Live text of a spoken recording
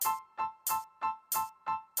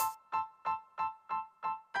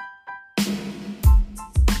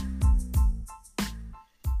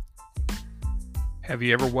Have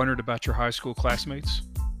you ever wondered about your high school classmates?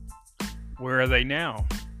 Where are they now?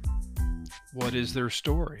 What is their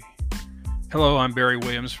story? Hello, I'm Barry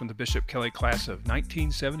Williams from the Bishop Kelly class of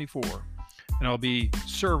 1974, and I'll be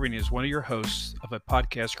serving as one of your hosts of a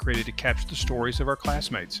podcast created to capture the stories of our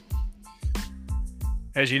classmates.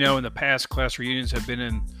 As you know, in the past, class reunions have been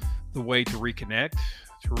in the way to reconnect,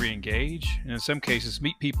 to re-engage, and in some cases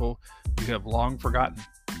meet people you have long forgotten.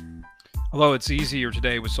 Although it's easier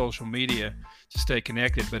today with social media to stay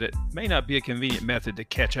connected, but it may not be a convenient method to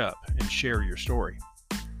catch up and share your story.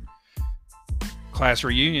 Class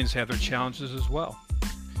reunions have their challenges as well.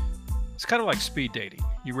 It's kind of like speed dating.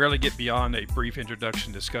 You rarely get beyond a brief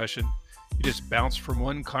introduction discussion. You just bounce from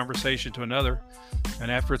one conversation to another, and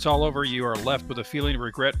after it's all over, you are left with a feeling of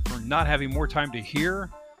regret for not having more time to hear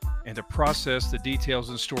and to process the details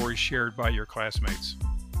and stories shared by your classmates.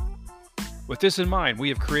 With this in mind, we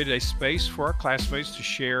have created a space for our classmates to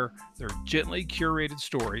share their gently curated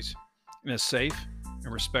stories in a safe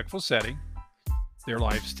and respectful setting, their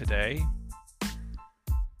lives today,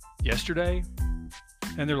 yesterday,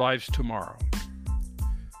 and their lives tomorrow.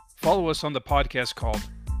 Follow us on the podcast called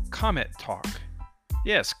Comet Talk.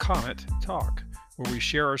 Yes, Comet Talk, where we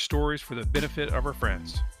share our stories for the benefit of our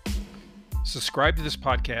friends. Subscribe to this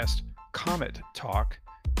podcast, Comet Talk,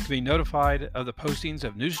 to be notified of the postings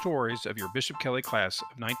of new stories of your Bishop Kelly class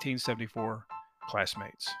of 1974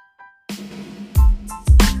 classmates.